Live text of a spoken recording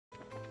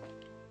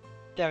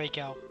There we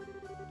go.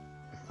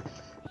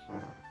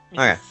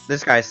 Okay,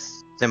 this guy's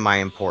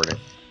semi-important.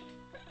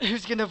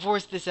 Who's gonna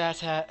voice this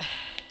asshat?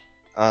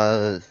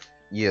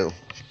 You.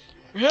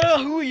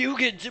 Who are you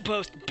getting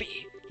supposed to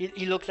be?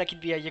 He looks like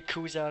he'd be a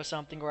Yakuza or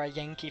something, or a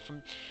Yankee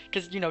from,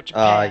 cause you know,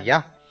 Japan.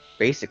 Yeah,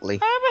 basically.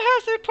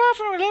 Has the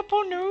profit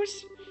Aleppo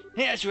news?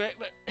 That's right,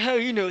 but how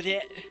you know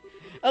that?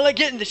 I like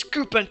getting the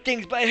scoop on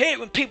things, but I hate it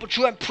when people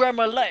try and pry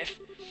my life.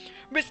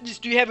 What messages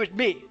do you have with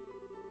me?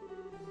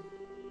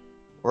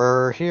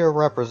 We're here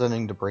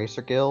representing the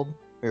Bracer Guild.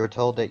 We were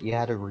told that you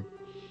had a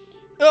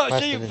Oh,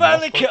 so you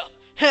finally come,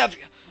 have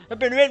you? I've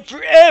been waiting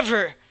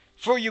forever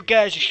for you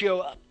guys to show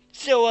up.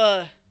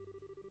 So,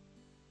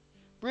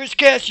 where's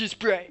Cassius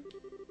Bright?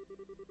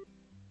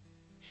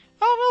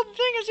 Oh, well, the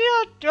thing is,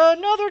 he had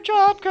another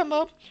job come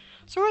up,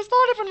 so he's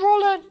not even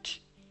rolling.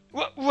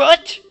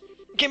 What?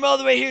 Came all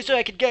the way here so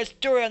I could get a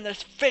story on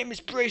this famous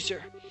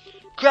bracer.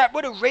 Crap,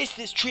 what a race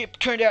this trip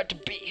turned out to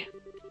be.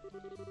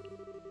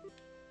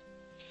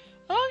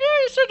 Oh yeah,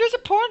 you're so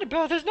disappointed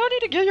about it. There's no need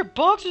to get your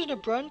boxes in a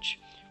brunch.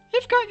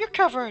 We've got you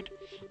covered.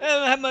 I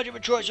don't know how much of a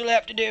choice you'll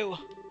have to do.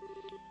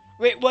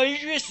 Wait, what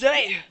did you just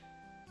say?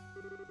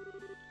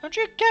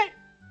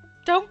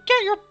 Don't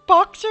get your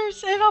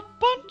boxers in a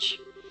bunch?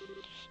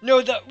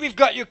 No, we've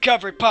got you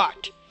covered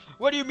part.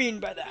 What do you mean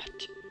by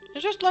that?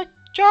 It's just like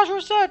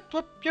Joshua said,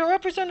 your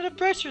representative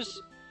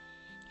bracers.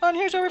 And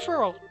here's a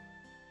referral.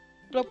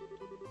 Bloop.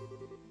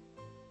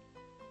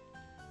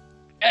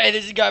 Hey,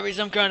 this has gotta be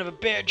some kind of a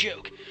bad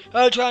joke.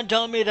 Are you trying to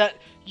tell me that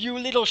you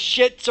little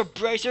shits are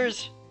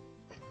bracers?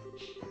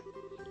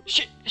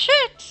 Shits?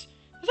 Is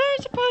that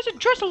supposed to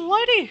dress a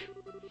lady?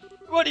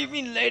 What do you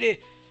mean,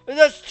 lady? Is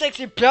that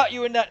sexy about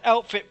you in that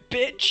outfit,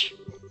 bitch?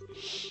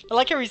 I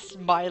like how he's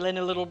smiling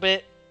a little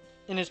bit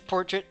in his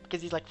portrait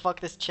because he's like, fuck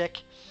this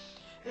chick.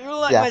 You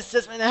don't like my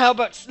assessment, how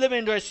about slipping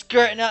into a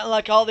skirt and acting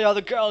like all the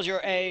other girls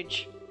your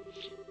age?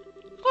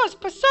 Plus,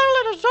 but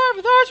Saturday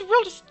Observer, those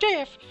real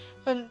stiff.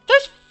 And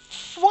this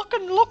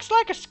fucking looks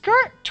like a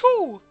skirt,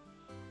 too.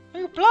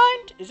 Are you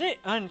blind? Is it?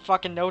 I didn't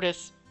fucking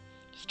notice.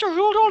 Just a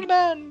rude old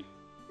man.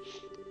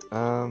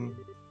 I'll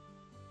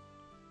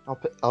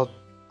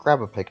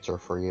grab a picture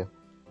for you.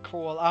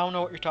 Cool, I don't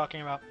know what you're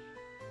talking about.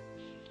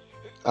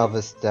 Of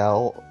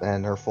Estelle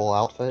and her full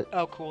outfit.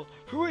 Oh, cool.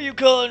 Who are you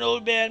calling,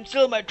 old man? I'm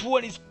still in my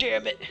 20s,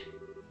 damn it.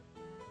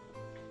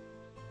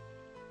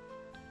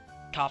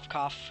 Cough,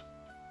 cough.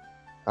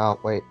 Oh,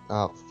 wait.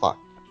 Oh, fuck.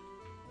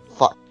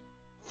 Fuck.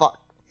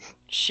 Fuck.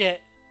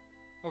 Shit.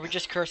 Were we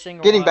just cursing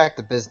or Getting what? back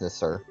to business,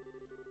 sir.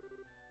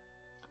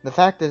 The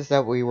fact is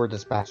that we were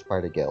dispatched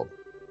by the guild.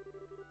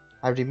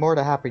 I'd be more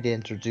than happy to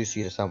introduce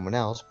you to someone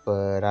else,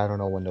 but I don't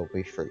know when they'll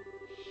be free.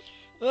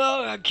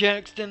 Oh, I can't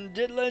extend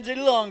the deadlines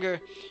any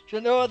longer.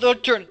 There's no other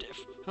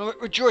alternative.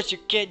 Rejoice, you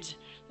kids.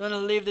 I'm gonna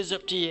leave this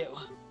up to you.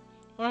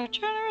 What a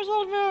generous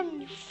old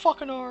man you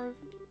fucking are.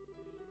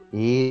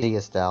 Easy,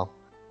 Estelle.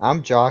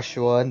 I'm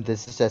Joshua, and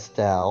this is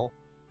Estelle.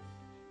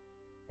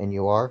 And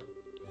you are?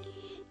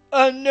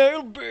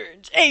 Neil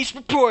Burns, ace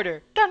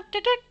reporter. Dun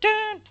dun dun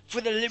dun.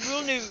 For the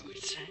liberal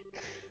news.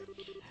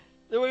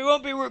 Though we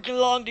won't be working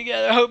long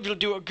together, I hope you'll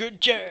do a good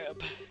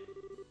job.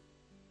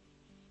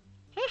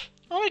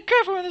 I'll be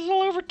careful when this is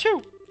all over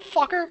too,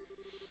 fucker.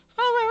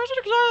 Oh wait, where's it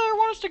exactly I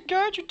want us to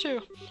guide you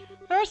to?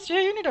 I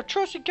see, you need a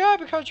trusty guide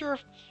because you're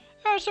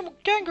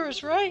somewhat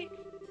gangrenous, right?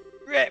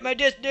 Right, my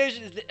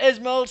destination is the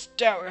Esmeralda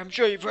Tower. I'm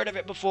sure you've heard of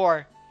it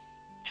before.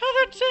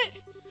 Oh, that's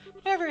it.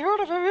 Never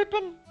heard of it. We've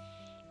been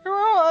there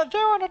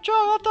on a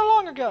job not that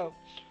long ago.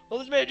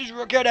 Well, this may just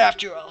work out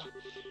after all.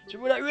 So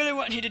what I really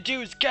want you to do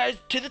is guide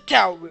us to the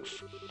tower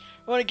roof.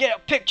 I want to get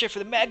a picture for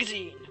the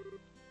magazine.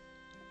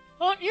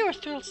 Aren't you a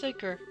thrill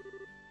seeker?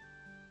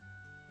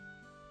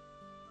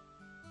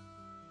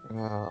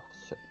 Oh,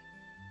 shit.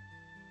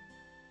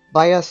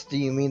 By us, do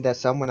you mean that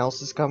someone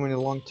else is coming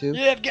along too?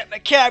 Yeah, I've got my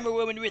camera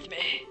woman with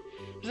me.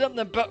 Something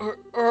about her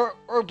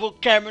herbal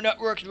camera not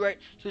working right,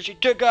 so she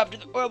took off to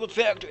the herbal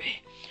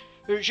factory.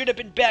 She should have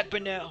been back by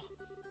now.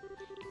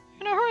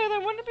 In a hurry,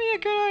 then wouldn't it be a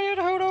good idea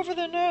to head over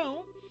there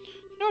now?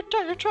 No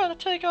doubt you're trying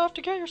to take off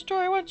to get your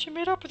story once you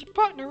meet up with your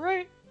partner,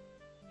 right?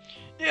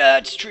 Yeah,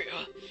 that's true.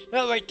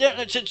 Well, right then,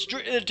 let's head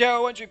straight to the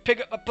tower once we pick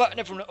up my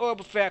partner from the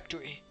herbal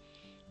factory.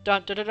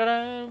 Dun dun dun dun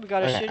dun. We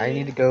got a I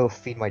need to go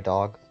feed my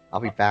dog. I'll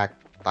be back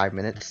 5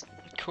 minutes.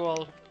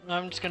 Cool.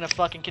 I'm just gonna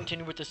fucking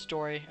continue with the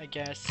story, I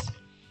guess.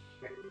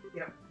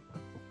 Yeah.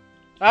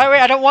 Oh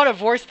wait, I don't want to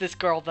voice this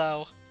girl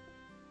though.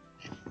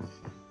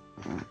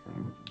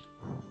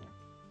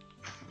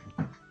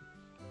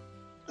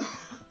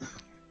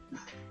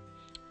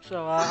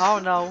 So, I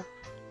don't know.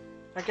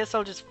 I guess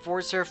I'll just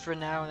force her for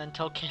now and then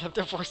tell Caleb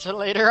to force her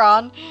later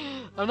on.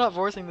 I'm not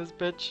forcing this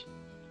bitch.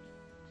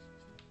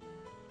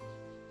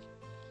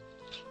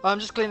 I'm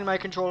just cleaning my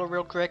controller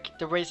real quick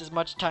to waste as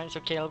much time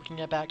so Caleb can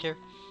get back here.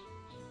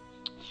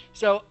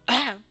 So, I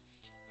haven't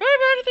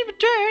anything but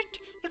that.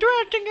 The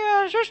only thing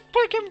is just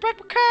giving back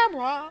my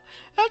camera.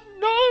 That's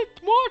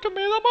not more to me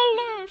than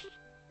my life.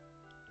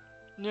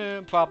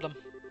 No problem.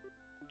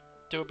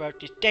 Do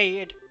about this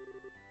dead.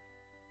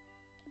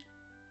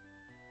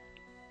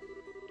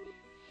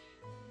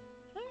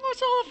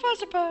 What's all the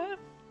fuss about?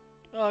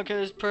 Oh, okay,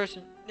 this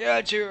person. Yeah,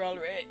 it's here,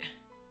 alright.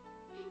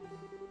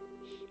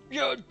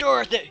 Yo,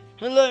 Dorothy,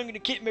 how long are you gonna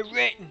keep me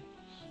waiting?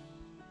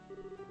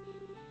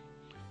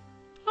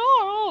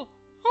 Oh,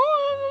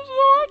 this is the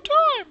right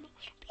time.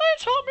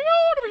 Please help me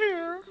out of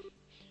here.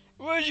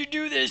 What did you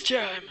do this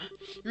time?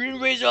 You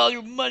didn't raise all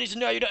your money, so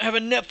now you don't have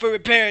enough for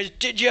repairs,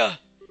 did ya?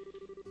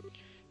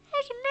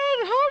 What's the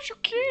matter? How's your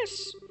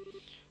kiss?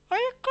 Are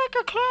you like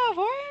a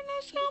clairvoyant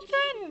or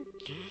something?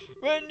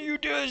 When you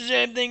do the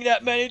same thing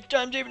that many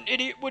times, even an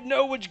idiot would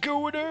know what's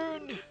going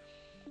on.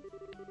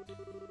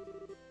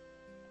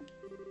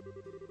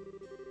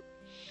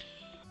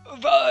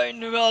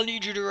 Fine, I'll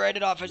need you to write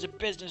it off as a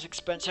business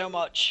expense. How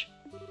much?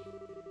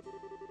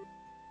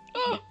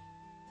 Oh.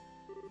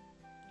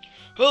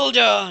 Hold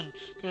on. I'm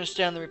gonna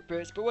stand the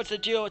repairs, but what's the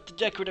deal with the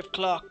decorative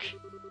clock?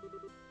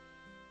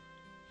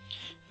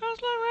 I was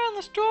lying around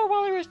the store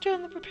while he was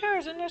doing the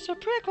repairs, and there's a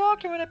pretty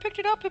clock, and when I picked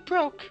it up, it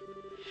broke.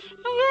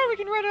 I'm glad we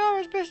can write it off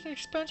as business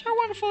expense. How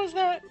wonderful is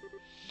that?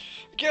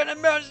 Again, the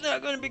amount's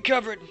not gonna be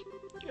covered.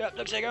 Yep,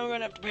 looks like I'm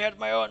gonna have to pay out of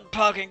my own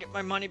pocket and get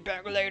my money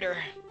back later.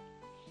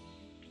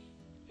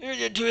 Here's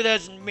your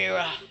 2,000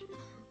 Mira.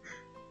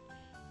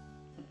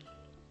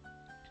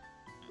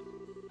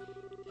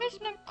 That's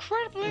an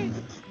incredibly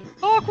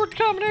awkward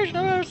combination.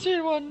 I've never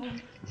seen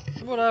one.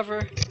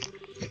 Whatever.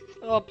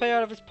 I'll pay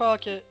out of his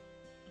pocket.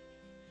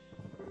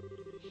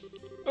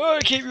 Oh,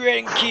 I keep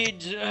writing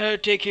kids. How to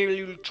take care of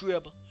little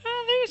trouble.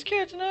 These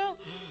kids now.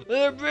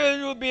 Their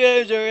brains will be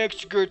as our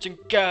escorts and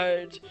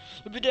guides.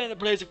 We'll be down in the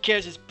place of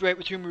Cass's sprite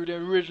with whom we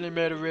originally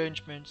made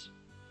arrangements.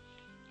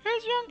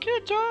 These young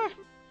kids are.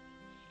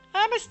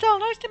 I'm Estelle.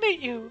 Nice to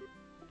meet you.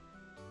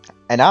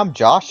 And I'm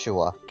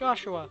Joshua.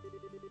 Joshua.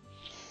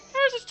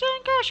 There's Estelle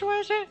and Joshua,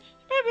 is it?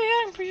 Maybe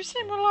young, but you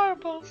seem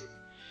reliable.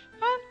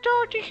 I'm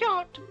Dorothy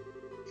Hott.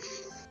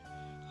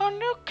 A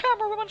new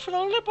camerawoman for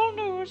the Liberal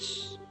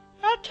News.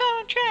 Our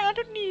talent chair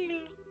under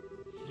Neil.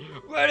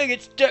 Why do I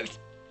get stuck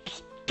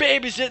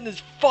babysitting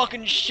this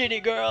fucking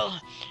shitty girl?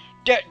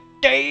 That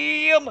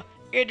damn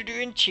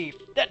editor-in-chief.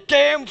 That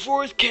damn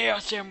fourth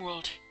Chaos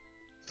Emerald.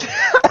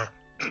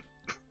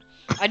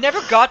 I never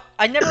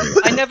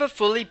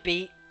fully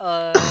beat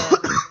Shadow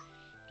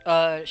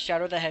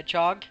the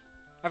Hedgehog.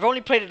 I've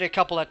only played it a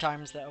couple of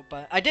times though,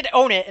 but I did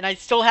own it and I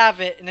still have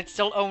it and I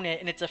still own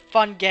it and it's a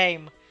fun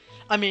game.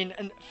 I mean,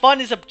 and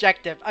fun is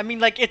objective. I mean,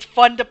 like, it's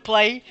fun to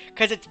play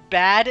because it's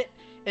bad,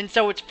 and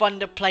so it's fun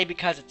to play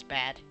because it's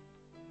bad.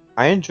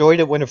 I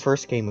enjoyed it when it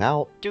first came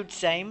out. Dude,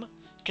 same.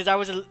 Because I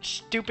was a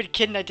stupid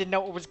kid and I didn't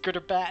know what was good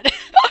or bad.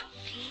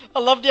 I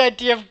love the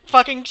idea of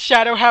fucking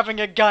Shadow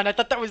having a gun. I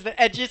thought that was the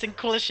edgiest and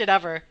coolest shit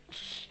ever.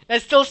 And I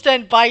still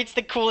stand by it's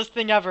the coolest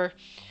thing ever.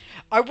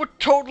 I would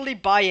totally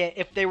buy it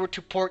if they were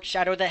to port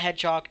Shadow the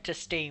Hedgehog to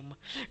Steam.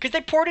 Because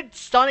they ported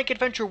Sonic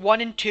Adventure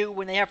 1 and 2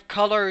 when they have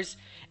colors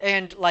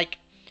and, like,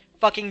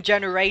 fucking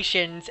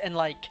Generations and,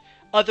 like,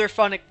 other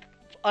Sonic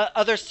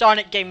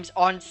games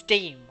on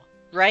Steam,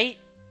 right?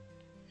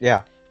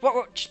 Yeah.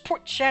 Just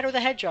port Shadow the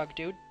Hedgehog,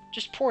 dude.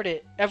 Just port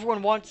it.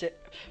 Everyone wants it.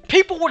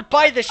 People would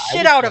buy the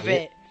shit out of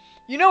it.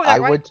 You know that,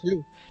 right? I would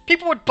too.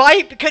 People would buy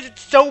it because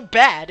it's so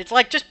bad. It's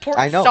like, just port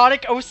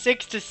Sonic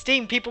 06 to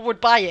Steam. People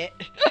would buy it.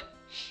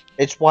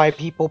 It's why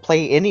people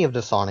play any of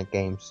the Sonic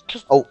games.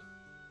 Oh.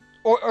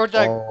 Or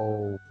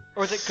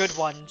the good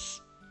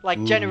ones.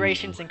 Like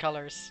Generations and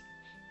Colors.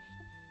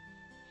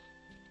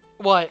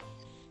 What?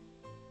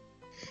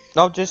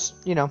 No, just,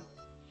 you know,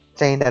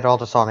 saying that all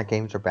the Sonic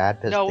games are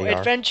bad. No,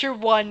 Adventure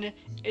 1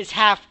 is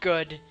half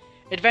good.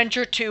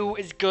 Adventure 2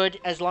 is good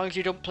as long as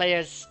you don't play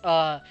as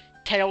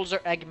Tails or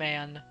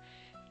Eggman.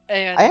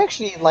 And I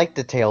actually like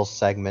the Tails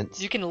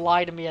segments. You can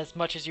lie to me as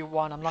much as you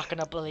want. I'm not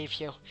gonna believe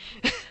you.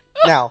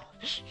 Now,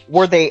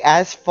 were they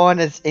as fun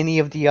as any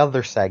of the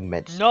other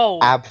segments? No.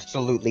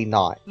 Absolutely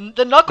not.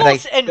 The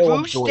Knuckles and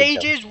Rouge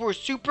stages were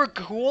super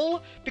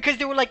cool because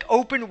they were like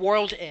open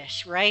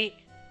world-ish, right?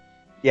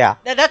 Yeah.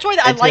 That's why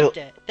I liked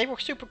it. They were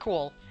super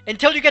cool.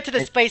 Until you get to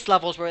the space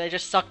levels where they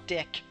just suck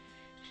dick.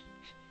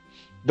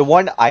 The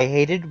one I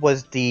hated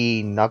was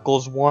the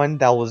Knuckles one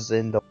that was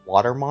in the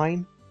water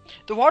mine.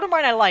 The water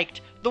mine I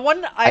liked. The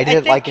one I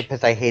didn't like it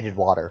because I hated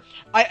water.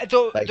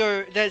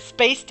 The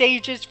space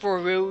stages for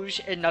Rouge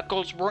and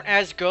Knuckles weren't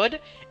as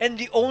good, and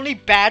the only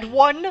bad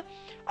one,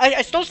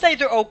 I still say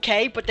they're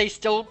okay, but they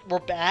still were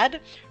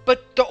bad.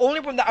 But the only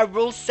one that I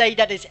will say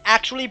that is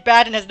actually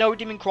bad and has no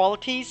redeeming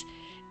qualities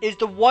is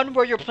the one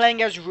where you're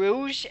playing as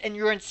Rouge and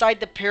you're inside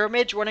the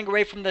pyramids running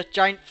away from the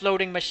giant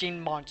floating machine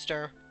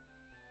monster.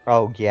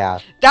 Oh yeah.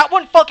 That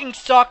one fucking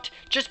sucked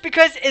just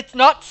because it's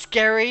not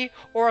scary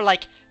or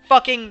like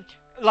fucking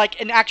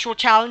like an actual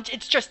challenge.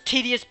 It's just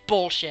tedious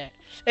bullshit.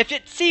 If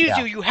it sees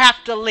you, you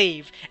have to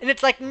leave. And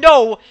it's like,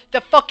 no,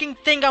 the fucking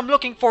thing I'm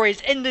looking for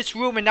is in this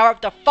room and now I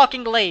have to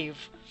fucking leave.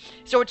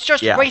 So it's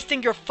just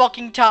wasting your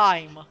fucking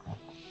time.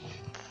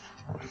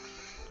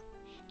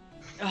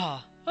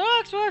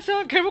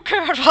 Okay, we'll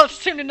care about it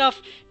soon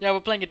enough. Yeah, we're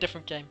playing a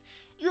different game.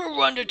 You're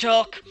one to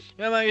talk.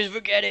 I might just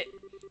forget it.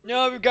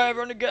 No, we gotta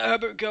run to get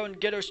Herbert go and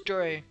get our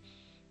story.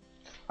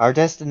 Our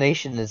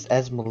destination is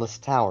Esmeralda's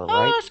Tower,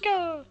 right? Let's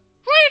go.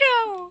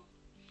 Rito!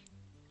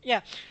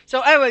 Yeah. So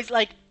anyways,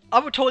 like, I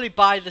would totally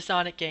buy the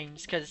Sonic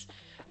games, because,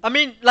 I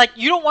mean, like,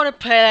 you don't want to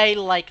play,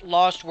 like,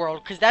 Lost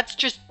World, because that's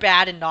just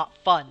bad and not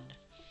fun.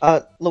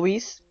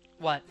 Luis?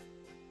 What?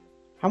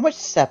 How much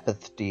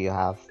Sepith do you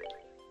have?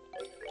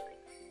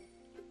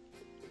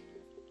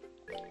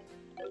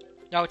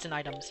 No, it's in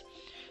items.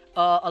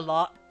 A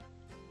lot.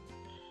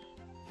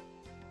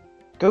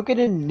 Go get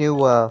a new,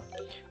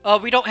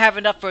 We don't have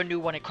enough for a new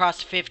one. It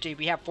costs 50.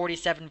 We have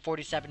 47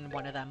 in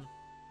one of them.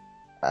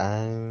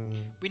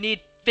 We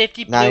need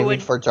 50 blue not even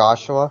and... for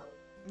Joshua?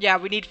 Yeah,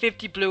 we need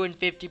 50 blue and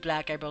 50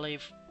 black, I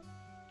believe.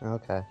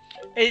 Okay.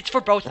 It's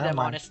for both of Never them,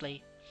 mind.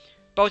 honestly.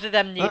 Both of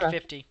them need Okay.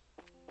 50.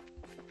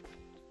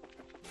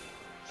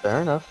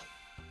 Fair enough.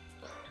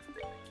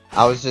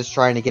 I was just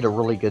trying to get a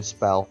really good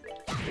spell.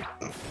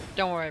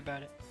 Don't worry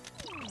about it.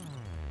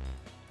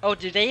 Oh,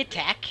 do they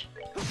attack?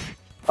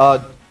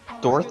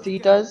 Dorothy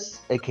does,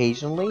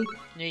 occasionally.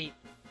 Neat.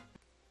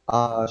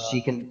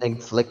 She can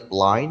inflict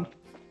blind.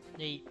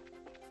 Neat.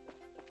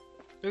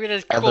 Look at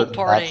this Other cool than that,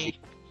 party.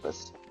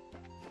 she-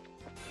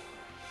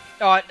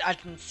 Oh, I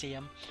didn't see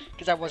him.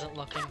 Because I wasn't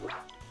looking.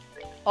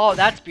 Oh,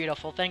 that's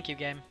beautiful. Thank you,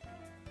 game.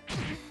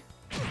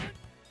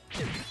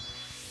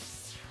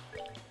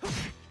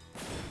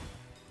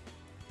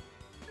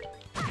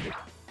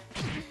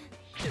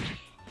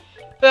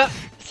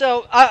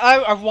 So,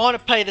 I want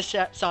to play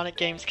the Sonic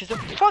games because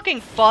they're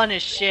fucking fun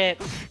as shit.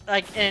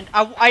 Like, and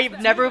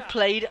I've never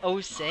played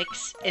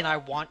 06, and I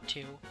want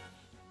to.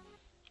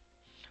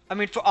 I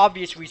mean, for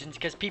obvious reasons,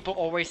 because people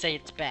always say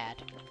it's bad.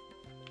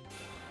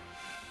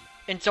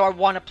 And so I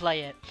want to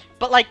play it.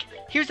 But, like,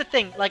 here's the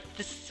thing. Like,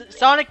 the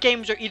Sonic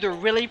games are either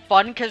really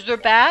fun because they're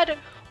bad,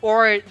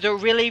 or they're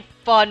really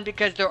fun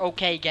because they're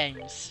okay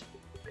games.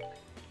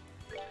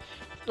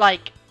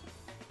 Like,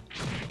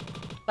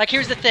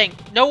 here's the thing.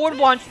 No one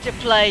wants to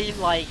play,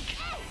 like,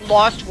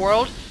 Lost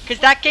World, because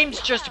that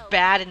game's just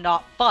bad and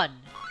not fun.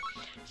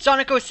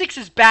 Sonic 06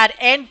 is bad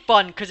and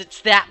fun because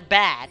it's that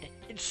bad.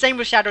 It's the same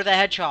with Shadow the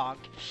Hedgehog.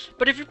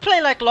 But if you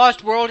play, like,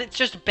 Lost World, it's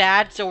just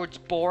bad, so it's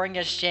boring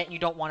as shit and you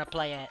don't want to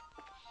play it.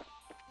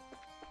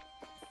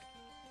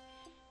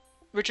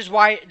 Which is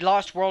why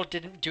Lost World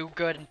didn't do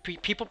good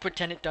and people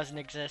pretend it doesn't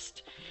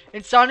exist.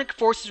 And Sonic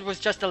Forces was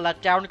just a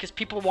letdown because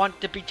people wanted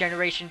to be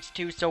Generations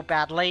 2 so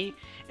badly,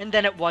 and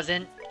then it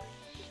wasn't.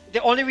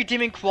 The only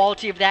redeeming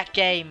quality of that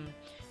game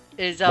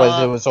is, it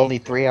was only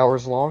 3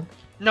 hours long?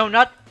 No,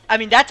 not... I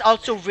mean, that's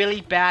also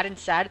really bad and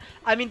sad.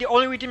 I mean, the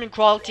only redeeming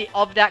quality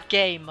of that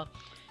game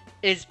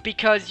is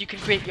because you can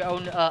create your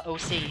own,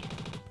 OC.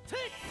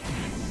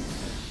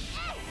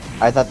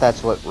 I thought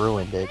that's what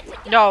ruined it.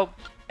 No,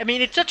 I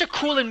mean, it's such a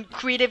cool and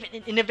creative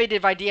and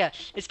innovative idea.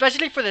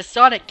 Especially for the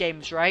Sonic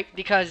games, right?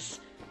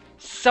 Because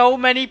so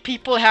many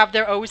people have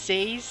their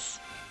OCs.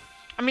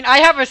 I mean, I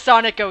have a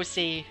Sonic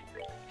OC.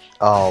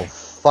 Oh,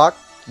 fuck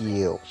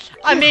you.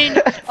 I mean,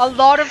 a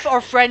lot of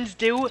our friends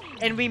do,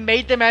 and we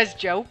made them as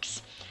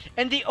jokes.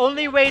 And the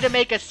only way to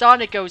make a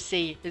Sonic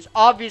OC is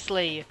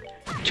obviously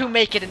to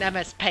make it an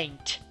MS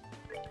Paint.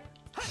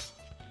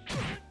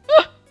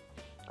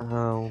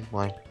 Oh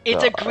my god.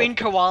 It's a green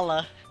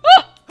koala.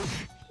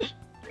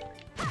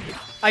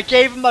 I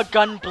gave him a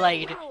gun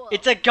blade.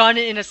 It's a gun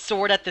and a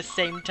sword at the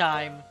same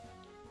time.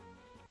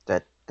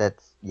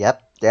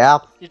 Yep, yeah,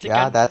 It's a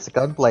yeah, gun. that's a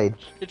gunblade.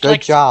 It's Good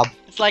like, job.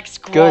 It's like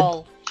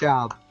Squall. Good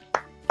job.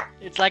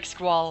 It's like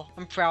Squall.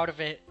 I'm proud of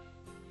it.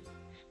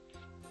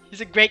 He's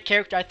a great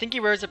character. I think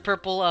he wears a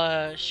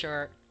purple,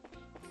 shirt.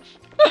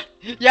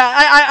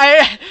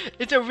 Yeah,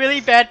 it's a really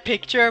bad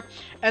picture.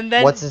 And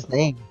then... What's his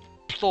name?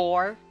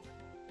 Plor.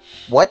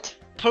 What?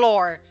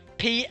 Plor.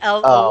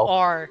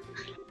 P-L-O-R.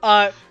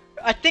 I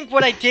think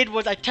what I did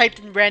was I typed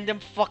in random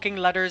fucking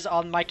letters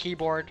on my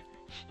keyboard.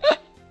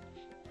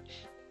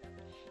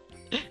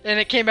 And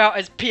it came out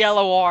as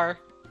P-L-O-R.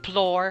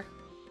 Plor.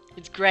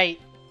 It's great.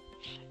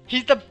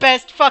 He's the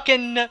best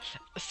fucking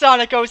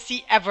Sonic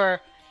OC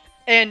ever.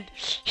 And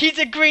he's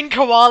a green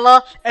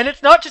koala. And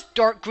it's not just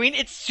dark green,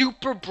 it's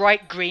super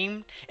bright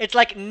green. It's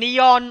like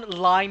neon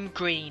lime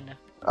green.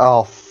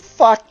 Oh,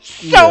 fuck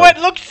you. So it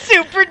looks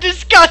super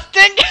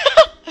disgusting.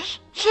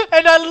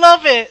 And I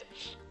love it.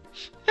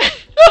 I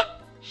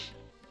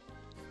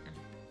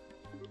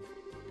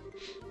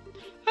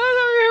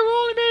know we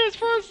only made it as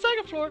far as the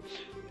second floor.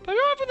 But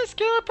going from the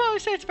scale, I'd probably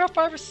say it's about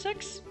 5 or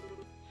 6.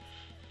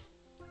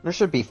 There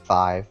should be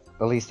 5.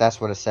 At least that's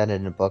what it said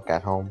in the book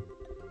at home.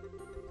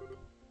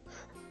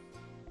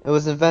 It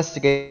was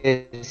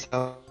investigated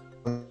some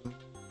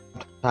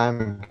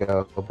time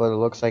ago, but it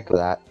looks like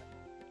that.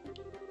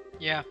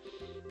 Yeah.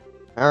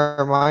 That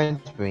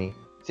reminds me.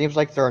 Seems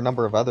like there are a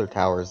number of other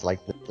towers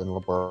like this in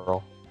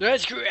Liberal.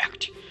 That's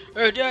correct.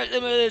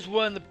 There's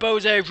one, the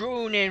Bose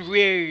Rune and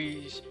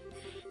Rays.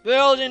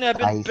 Building have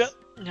been built.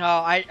 No,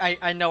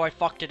 I know I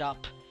fucked it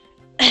up.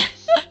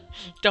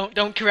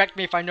 Don't correct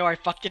me if I know I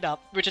fucked it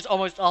up, which is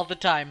almost all the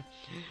time.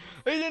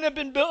 Everything have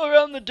been built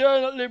around the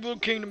time that Liberal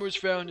Kingdom was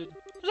founded.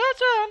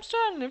 That's it, I'm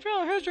starting to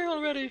feel history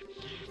already.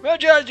 My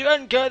job is to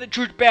uncover the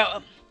truth about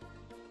them.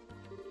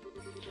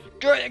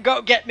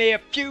 Go get me a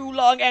few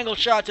long angle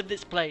shots of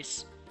this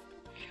place.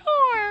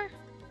 Sure.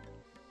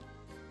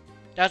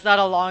 That's not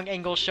a long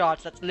angle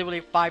shot. That's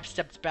literally 5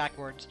 steps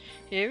backwards.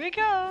 Here we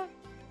go.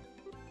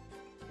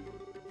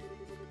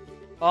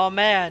 Oh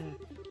man.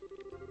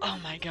 Oh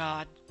my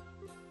god.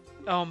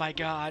 Oh my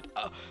god.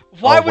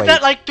 Why was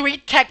that like 3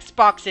 text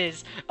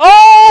boxes?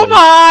 Oh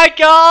my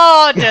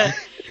god!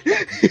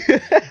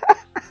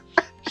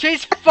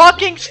 She's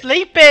fucking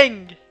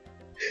sleeping!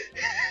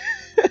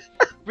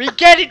 We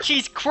get it,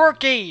 she's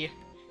quirky!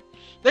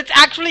 Let's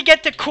actually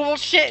get the cool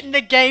shit in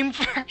the game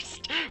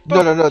first!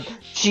 No.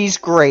 She's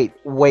great.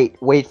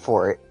 Wait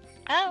for it.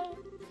 Ow.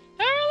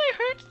 That really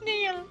hurts,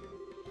 Neil.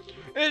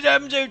 It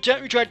happens every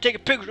time you try to take a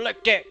picture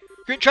like that.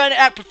 You're trying to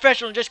act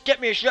professional and just get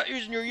me a shot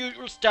using your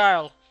usual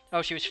style.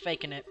 Oh, she was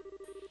faking it.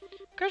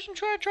 Cause I'm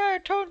trying to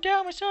tone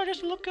down myself just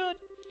to look good.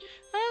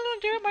 I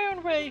don't do it my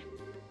own way.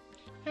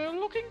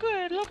 Looking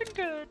good, looking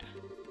good.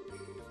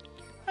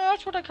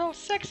 That's what I call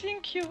sexy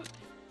and cute.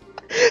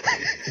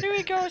 Here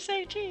we go,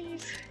 say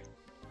cheese.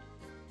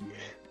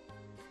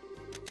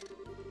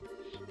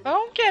 I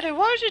don't get it.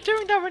 Why is she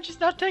doing that when she's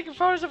not taking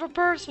photos of a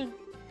person?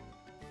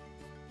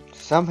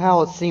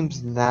 Somehow it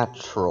seems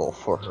natural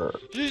for her.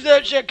 She's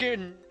that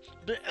chicken.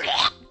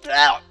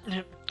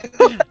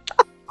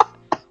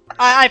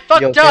 I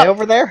fucked you okay up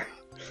over there?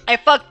 I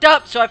fucked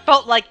up, so I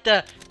felt like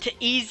to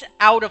ease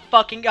out of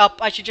fucking up,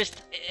 I should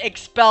just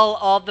expel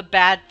all the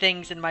bad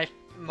things in my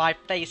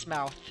face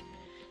mouth.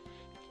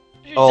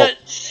 Oh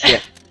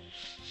shit.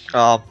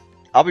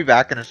 I'll be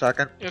back in a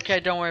second. Okay,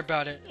 don't worry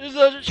about it.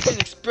 She can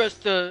express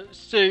the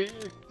say.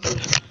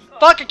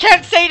 Fuck! I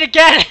can't say it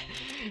again.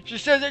 She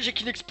says that she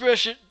can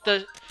express it.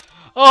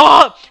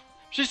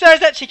 She says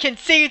that she can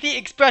see the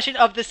expression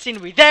of the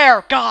scenery.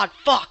 There, God,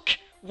 fuck,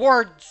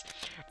 words.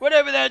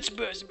 Whatever that's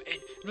supposed to mean.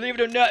 Believe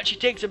it or not, she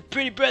takes some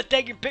pretty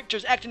breathtaking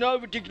pictures, acting all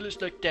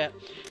ridiculous like that.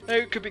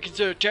 It could be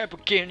considered type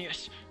of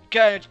genius.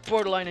 Kinda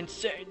borderline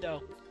insane,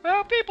 though.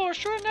 Well, people are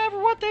sure never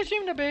what they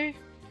seem to be.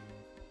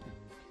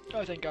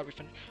 Oh, thank God we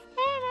finished.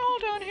 Oh,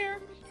 hold on here.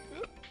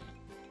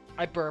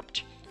 I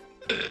burped.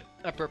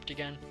 I burped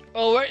again.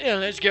 Alright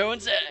then, let's go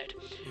inside.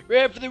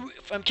 Ready for the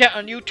roof. I'm counting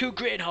on you 2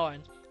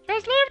 greenhorns.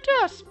 Just leave it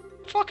to us.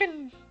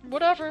 Fucking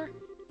whatever.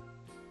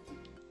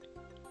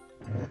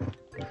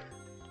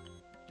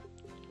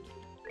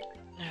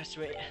 Oh,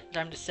 sweet.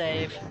 Time to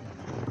save.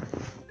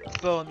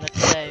 Boom,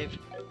 let's save.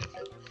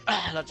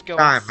 Let's go.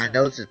 Ah, my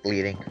nose is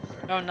bleeding.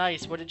 Oh,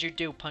 nice. What did you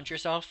do? Punch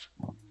yourself?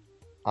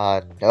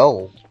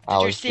 No.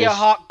 Did you see a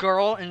hot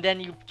girl and then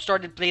you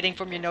started bleeding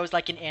from your nose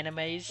like in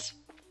animes?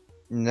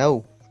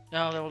 No.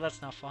 No, well,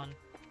 that's not fun.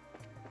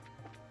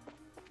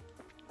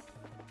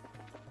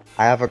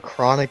 I have a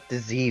chronic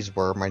disease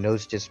where my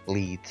nose just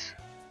bleeds.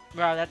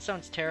 Wow, that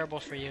sounds terrible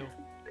for you.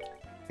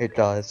 It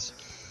does.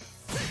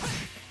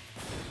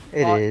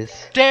 It is.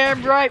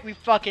 Damn right we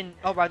fucking...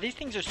 Oh, wow, these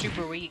things are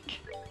super weak.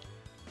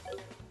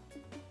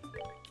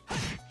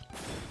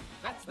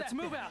 Let's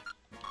move out.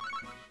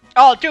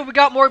 Oh, dude, we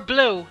got more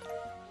blue.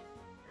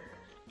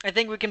 I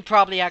think we can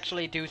probably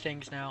actually do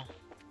things now.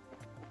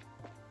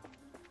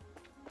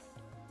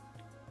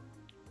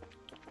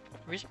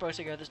 Are we supposed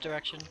to go this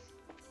direction?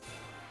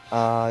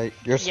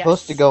 You're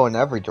supposed to go in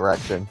every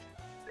direction.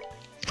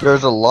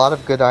 There's a lot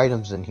of good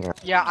items in here.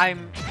 Yeah,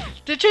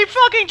 Did she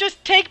fucking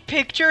just take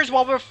pictures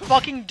while we're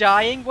fucking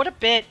dying? What a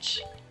bitch.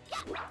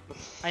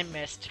 I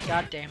missed.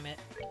 God damn it.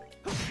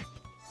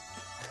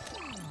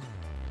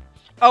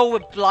 Oh,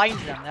 it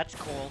blinds them. That's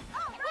cool.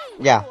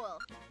 Yeah.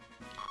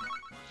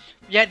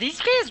 Yeah,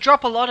 these guys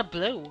drop a lot of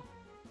blue.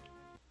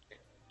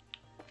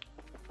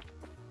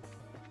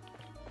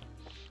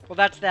 Well,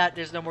 that's that.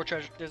 There's no more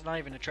treasure. There's not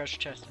even a treasure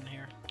chest in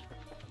here.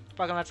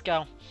 Fucking let's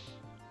go.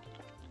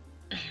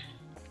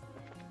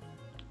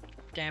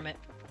 Damn it.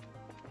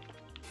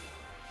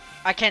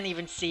 I can't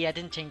even see. I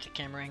didn't change the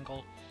camera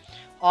angle.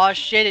 Aw,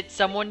 shit, it's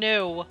someone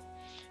new.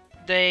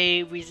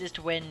 They resist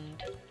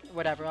wind.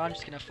 Whatever, I'm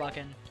just gonna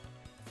fucking...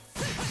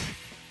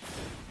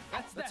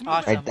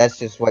 Awesome. That's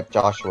just what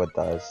Joshua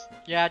does.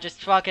 Yeah,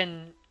 just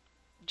fucking...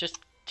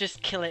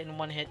 Just kill it in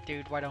one hit,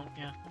 dude. Why don't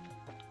you?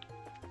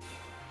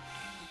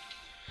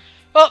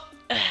 Oh!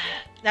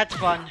 That's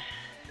fun.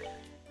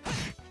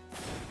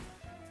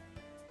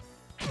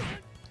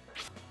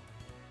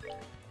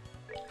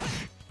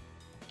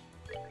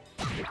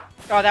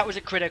 Oh, that was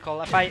a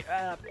critical. If I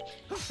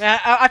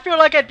feel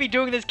like I'd be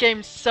doing this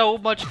game so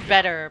much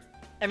better.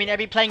 I mean, I'd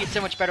be playing it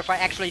so much better if I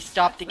actually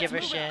stopped to give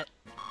a shit.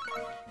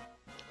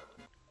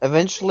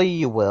 Eventually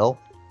you will.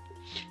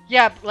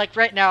 Yeah, like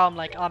right now I'm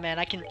like, oh man,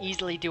 I can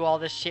easily do all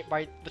this shit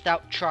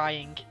without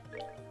trying.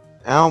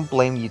 I don't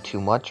blame you too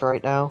much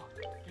right now.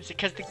 Is it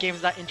because the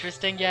game's not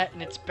interesting yet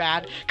and it's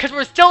bad? Because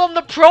we're still in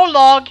the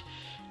prologue!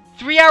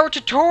 3-hour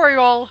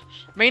tutorial!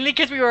 Mainly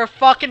because we were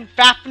fucking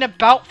faffing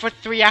about for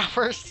 3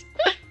 hours.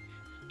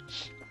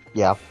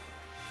 Yeah.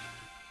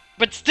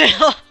 But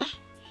still.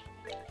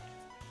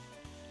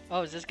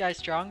 Oh, is this guy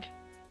strong?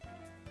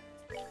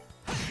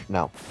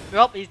 No.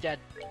 Well, he's dead.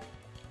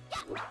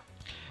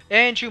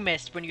 And you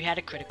missed when you had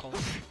a critical.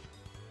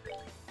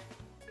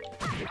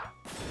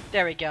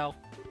 There we go.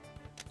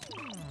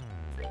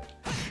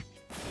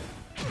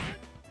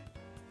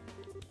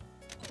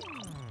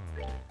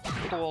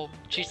 Cool.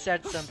 She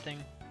said something.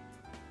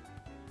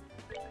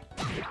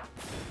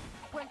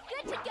 We're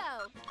good to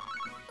go.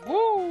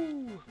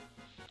 Woo!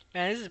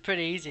 Man, this is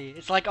pretty easy.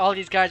 It's like all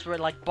these guys were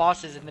like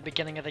bosses in the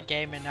beginning of the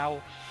game, and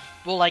now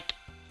we're like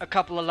a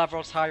couple of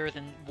levels higher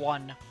than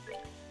one.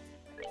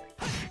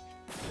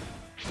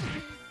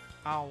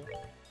 Ow.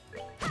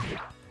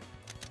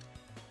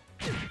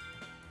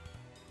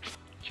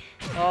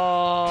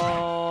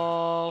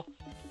 Oh.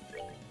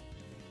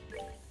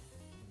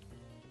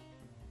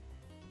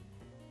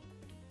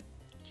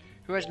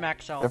 Who has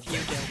max health? You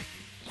do.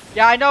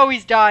 Yeah, I know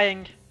he's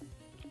dying.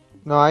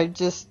 No,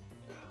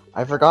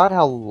 I forgot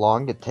how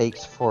long it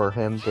takes for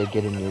him to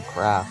get a new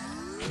craft.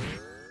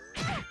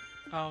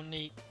 Oh,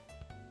 neat.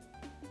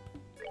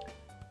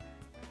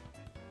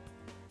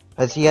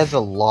 Because he has a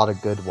lot of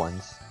good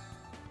ones.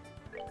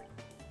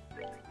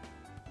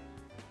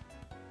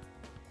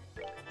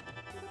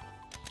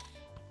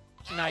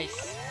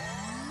 Nice.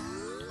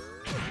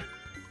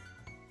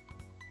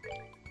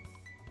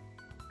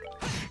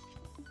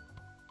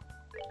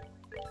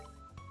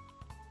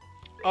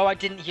 Oh, I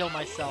didn't heal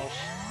myself.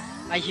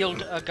 I healed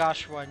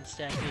Gashua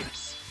instead.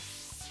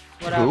 Oops.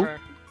 Whatever.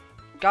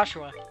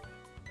 Gashua.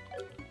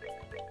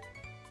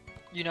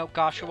 You know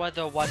Gashua,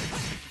 the one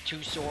with the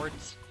 2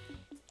 swords?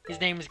 His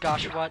name is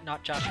Gashua,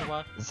 not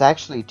Joshua. It's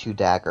actually 2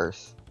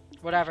 daggers.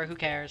 Whatever, who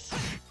cares?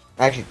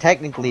 Actually,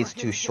 technically it's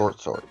 2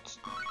 short swords.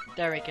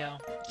 There we go.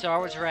 So I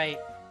was right.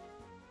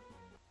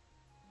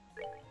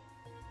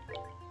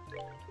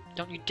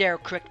 Don't you dare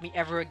correct me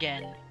ever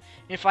again.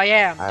 If I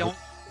am, don't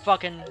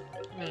fucking...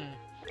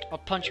 I'll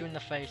punch you in the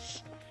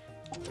face.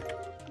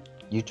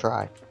 You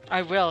try.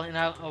 I will, and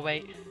I'll... Oh,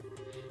 wait.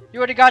 You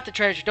already got the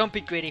treasure, don't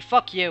be greedy.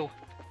 Fuck you.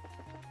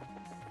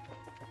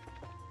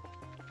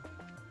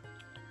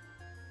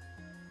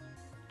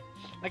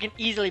 I can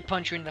easily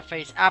punch you in the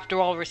face. After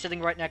all, we're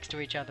sitting right next to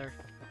each other.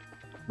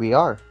 We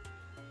are.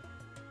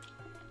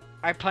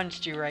 I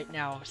punched you right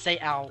now. Say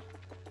ow.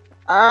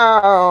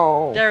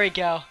 Ow! There we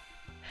go.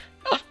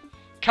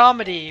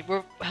 Comedy.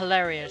 We're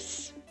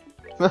hilarious.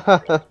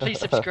 Please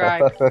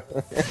subscribe.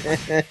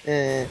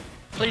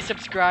 Please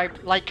subscribe,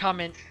 like,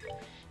 comment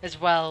as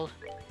well.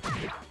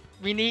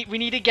 We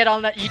need to get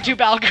on that YouTube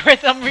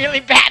algorithm really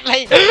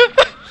badly.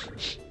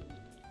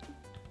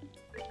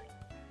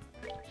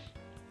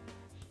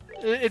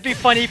 It'd be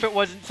funny if it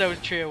wasn't so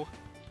true.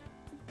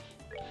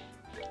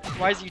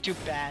 Why is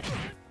YouTube bad?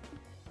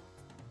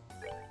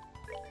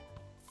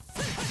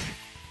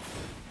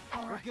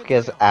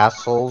 Because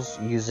assholes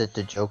use it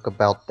to joke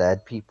about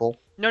dead people.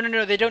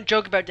 No, they don't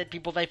joke about dead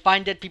people. They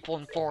find dead people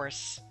in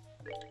forests.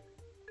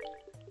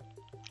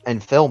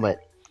 And film it.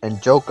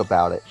 And joke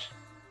about it.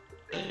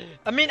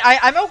 I mean,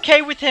 I'm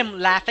okay with him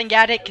laughing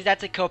at it, because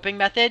that's a coping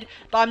method,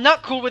 but I'm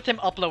not cool with him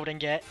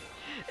uploading it.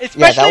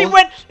 Especially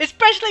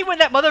when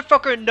that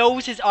motherfucker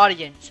knows his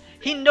audience.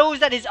 He knows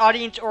that his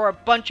audience are a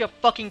bunch of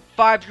fucking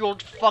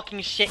 5-year-old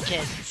fucking shit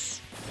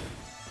kids.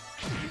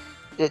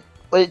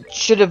 It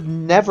should have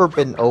never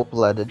been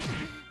uploaded.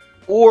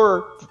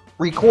 Or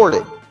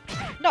recorded.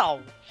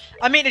 No.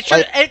 I mean,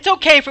 it's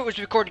okay if it was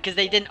recorded, because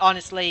they didn't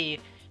honestly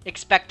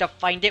expect to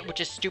find it,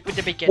 which is stupid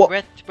to begin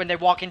with, when they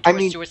walk into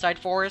a suicide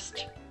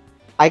forest.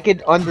 I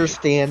could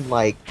understand,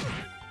 like,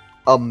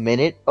 a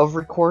minute of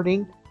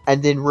recording,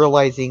 and then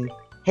realizing,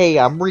 hey,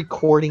 I'm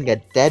recording a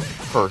dead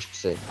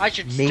person.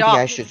 Maybe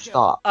I should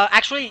stop.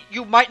 Actually,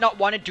 you might not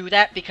want to do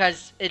that,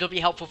 because it'll be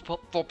helpful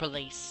for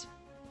police.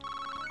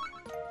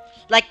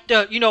 Like,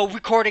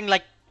 recording,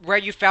 like, where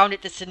you found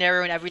it, the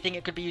scenario and everything,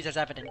 it could be used as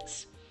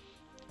evidence.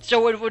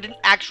 So it wouldn't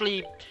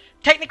actually...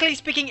 Technically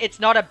speaking, it's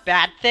not a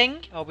bad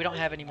thing. Oh, we don't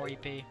have any more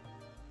EP.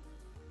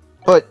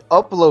 But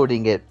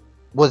uploading it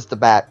was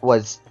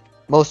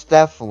most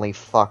definitely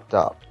fucked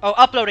up. Oh,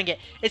 uploading it.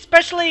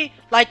 Especially,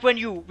 like, when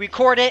you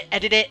record it,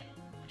 edit it.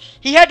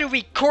 He had to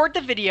record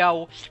the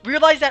video,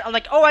 realize that, I'm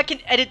like, oh, I can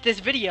edit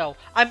this video.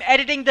 I'm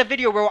editing the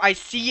video where I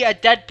see a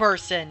dead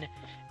person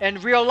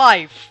in real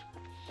life.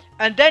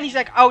 And then he's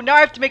like, oh, now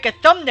I have to make a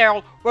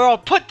thumbnail where I'll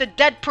put the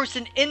dead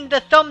person in the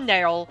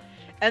thumbnail.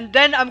 And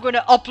then I'm going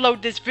to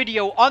upload this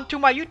video onto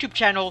my YouTube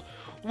channel,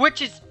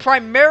 which is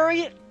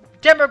primary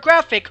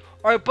demographic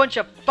are a bunch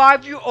of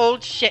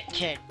 5-year-old shit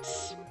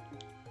kids.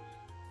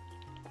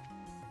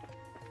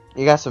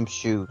 You got some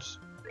shoes.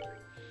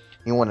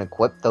 You want to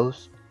equip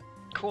those?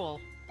 Cool.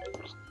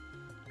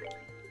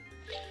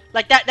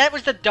 Like, that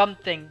was the dumb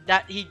thing.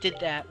 That he did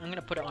that. I'm going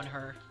to put it on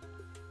her.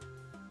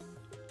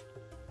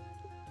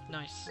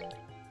 Nice.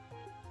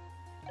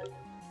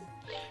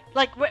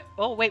 Like, wait.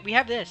 Oh, wait, we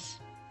have this.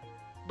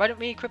 Why don't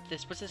we equip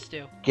this? What's this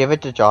do? Give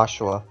it to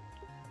Joshua.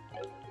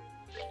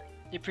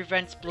 It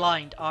prevents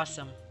blind.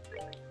 Awesome.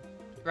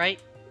 Right?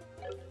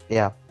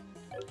 Yeah.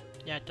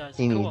 Yeah, it does.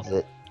 He cool. needs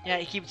it. Yeah,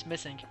 it keeps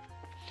missing.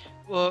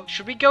 Well,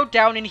 should we go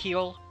down and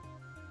heal?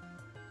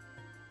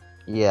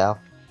 Yeah.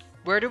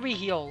 Where do we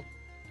heal?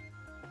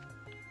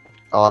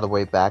 All the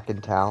way back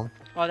in town.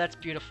 Oh, that's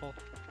beautiful.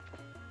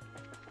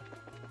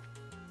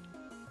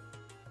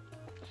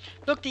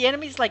 Look, the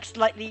enemy's like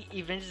slightly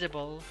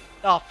invincible.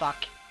 Oh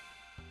fuck.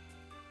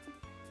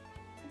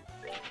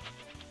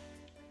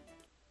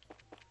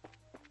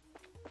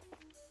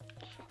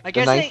 I The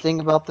guess nice thing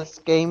about this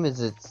game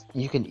is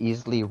you can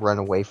easily run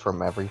away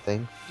from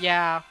everything.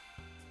 Yeah.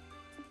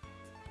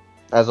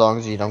 As long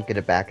as you don't get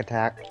a back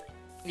attack.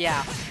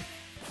 Yeah.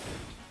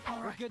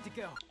 We're good to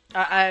go.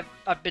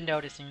 I've been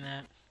noticing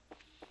that.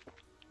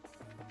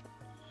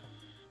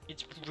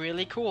 It's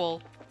really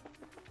cool.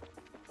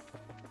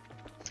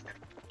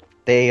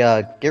 They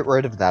get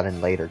rid of that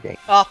in later games.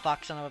 Oh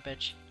fuck, son of a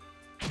bitch.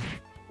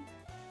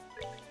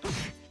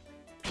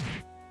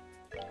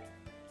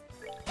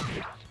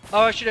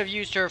 Oh, I should have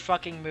used her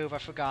fucking move. I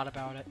forgot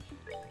about it.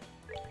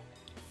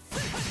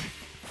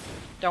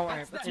 Don't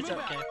worry, it's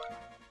okay.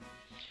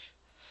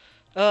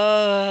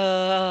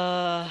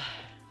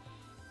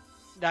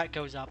 That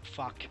goes up.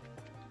 Fuck.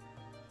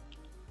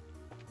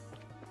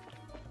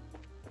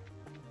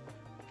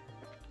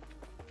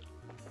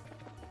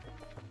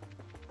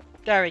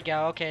 There we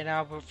go. Okay,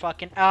 now we're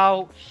fucking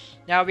out.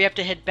 Now we have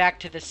to head back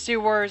to the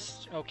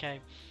sewers.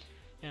 Okay.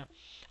 Yeah.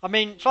 I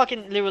mean,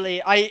 fucking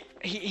literally,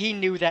 he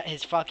knew that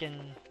his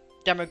fucking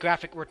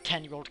demographic were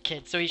 10-year-old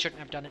kids, so he shouldn't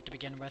have done it to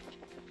begin with.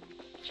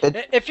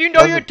 If you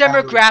know your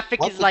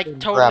demographic is like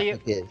totally...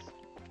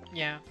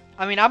 Yeah.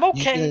 I mean, I'm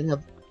okay.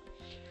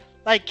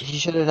 Like... He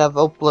shouldn't have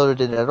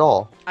uploaded it at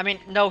all. I mean,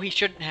 no, he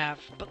shouldn't have,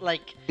 but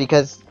like...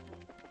 Because...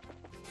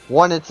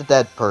 1, it's a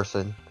dead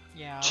person.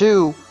 Yeah.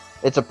 2,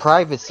 it's a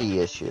privacy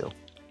issue.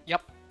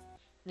 Yep.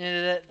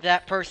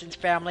 That person's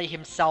family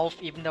himself,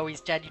 even though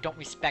he's dead, you don't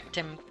respect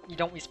him. You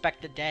don't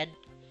respect the dead.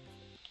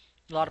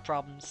 A lot of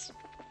problems.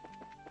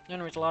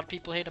 Anyways, a lot of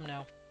people hate him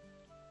now.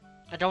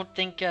 I don't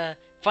think,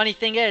 funny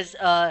thing is,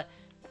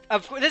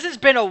 this has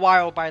been a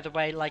while, by the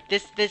way. Like,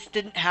 this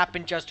didn't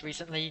happen just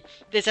recently.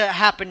 This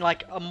happened,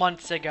 like, a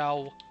month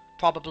ago,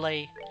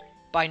 probably,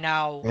 by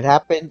now. It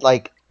happened,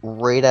 like,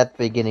 right at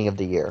the beginning of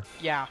the year.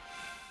 Yeah.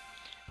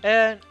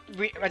 And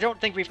I don't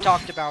think we've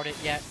talked about it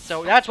yet,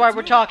 so that's why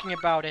we're talking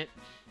about it.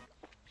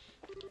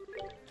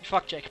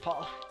 Fuck Jake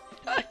Paul.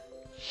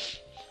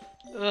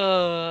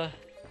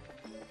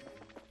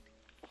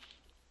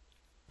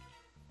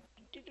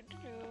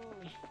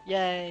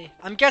 Yay.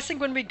 I'm guessing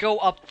when we go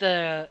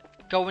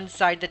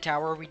inside the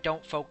tower, we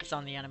don't focus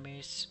on the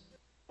enemies.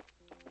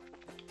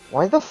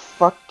 Why the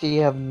fuck do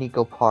you have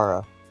Nico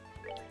Para?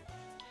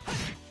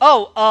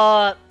 Oh,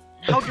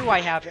 how do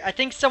I have it? I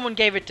think someone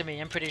gave it to me,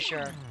 I'm pretty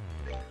sure.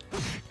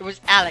 It was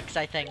Alex,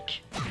 I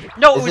think.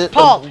 No, it was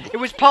Paul! It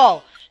was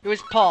Paul! It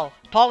was Paul.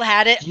 Paul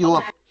had it,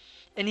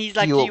 and he's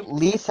like, you at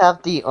least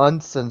have the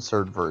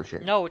uncensored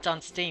version. No, it's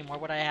on Steam. Why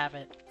would I have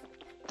it?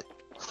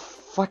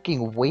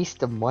 Fucking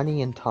waste of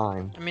money and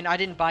time. I mean, I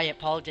didn't buy it.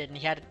 Paul did, and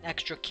he had an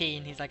extra key,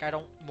 and he's like, I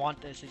don't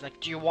want this. He's like,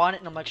 do you want it?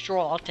 And I'm like, sure,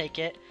 I'll take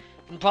it.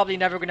 I'm probably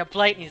never gonna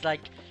play it, and he's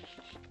like,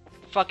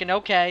 fucking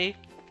okay.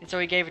 And so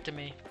he gave it to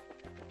me.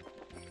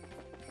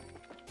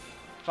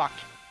 Fuck.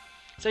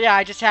 So yeah,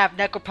 I just have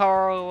Neko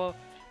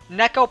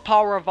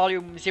Power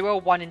Volume 0,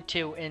 1, and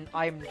 2, and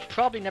I'm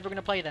probably never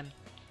gonna play them.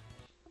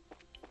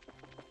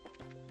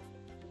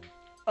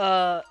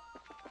 Boop.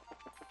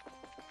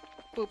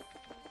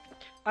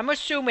 I'm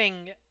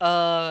assuming,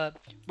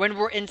 when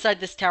we're inside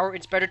this tower,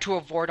 it's better to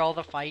avoid all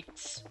the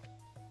fights.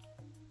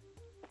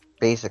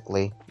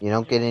 Basically, you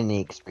don't get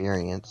any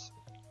experience.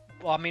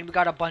 Well, I mean, we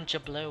got a bunch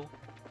of blue.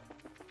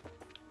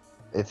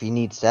 If you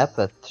need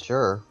Sepith,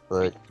 sure,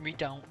 but... We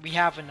don't. We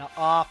have enough.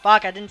 Oh,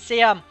 fuck, I didn't see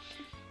him!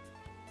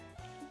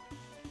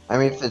 I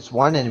mean, if it's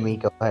one enemy,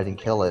 go ahead and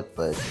kill it,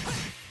 but...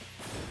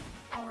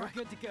 We're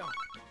good to go.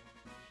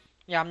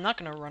 Yeah, I'm not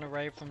gonna run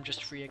away from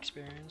just free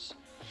experience.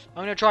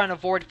 I'm gonna try and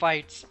avoid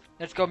fights.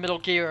 Let's go middle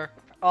gear.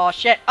 Oh,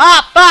 shit.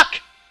 Ah, fuck!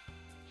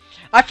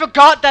 I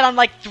forgot that I'm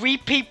like 3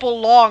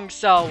 people long,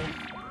 so...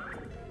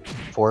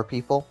 4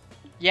 people?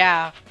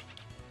 Yeah.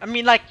 I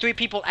mean, like, 3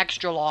 people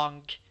extra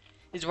long.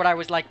 Is what I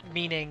was, like,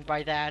 meaning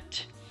by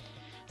that.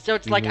 So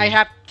it's like, I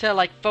have to,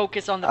 like,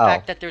 focus on the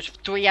fact that there's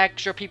 3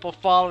 extra people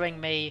following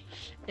me.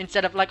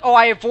 Instead of, like, oh,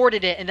 I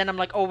avoided it. And then I'm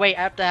like, oh, wait,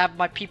 I have to have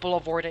my people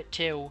avoid it,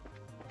 too.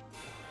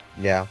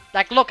 Yeah.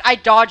 Like, look, I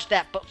dodged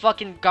that, but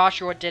fucking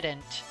Goshua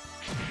didn't.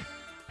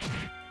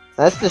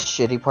 That's the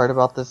shitty part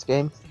about this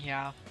game.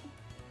 Yeah.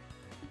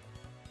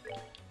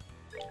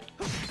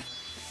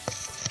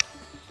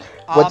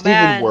 What's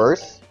even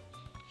worse?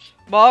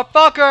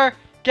 Motherfucker,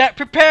 get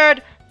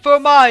prepared for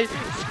my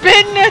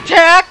spin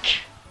attack!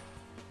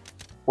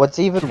 What's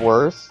even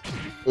worse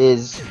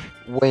is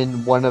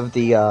when one of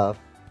the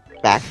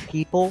back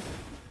people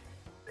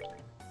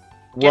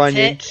run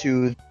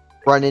into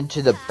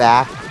the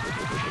back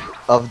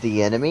of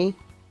the enemy,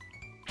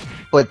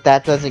 but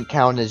that doesn't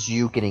count as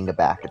you getting a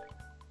back.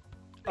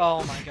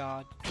 Oh my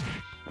god.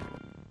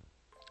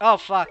 Oh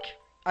fuck.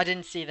 I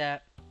didn't see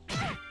that.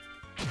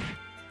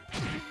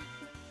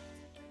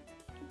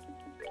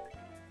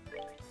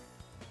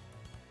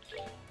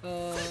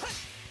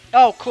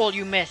 Oh cool,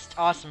 you missed.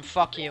 Awesome,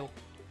 fuck you.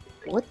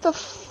 What the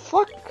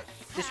fuck?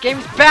 This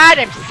game's bad,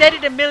 I've said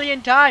it a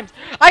million times.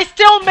 I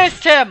still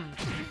missed him!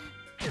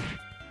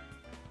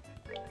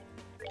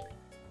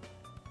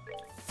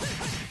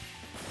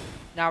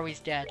 Now he's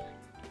dead.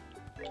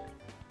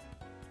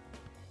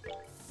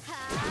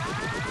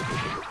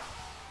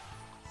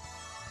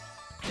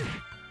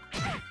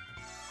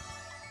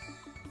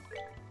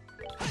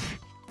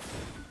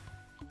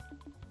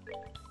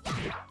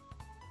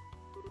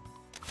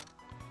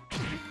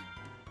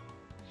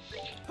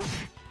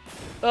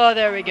 Oh,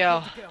 there we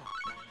go.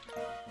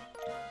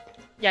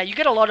 Yeah, you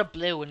get a lot of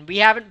blue, and we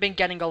haven't been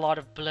getting a lot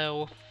of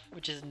blue,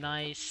 which is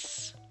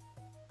nice.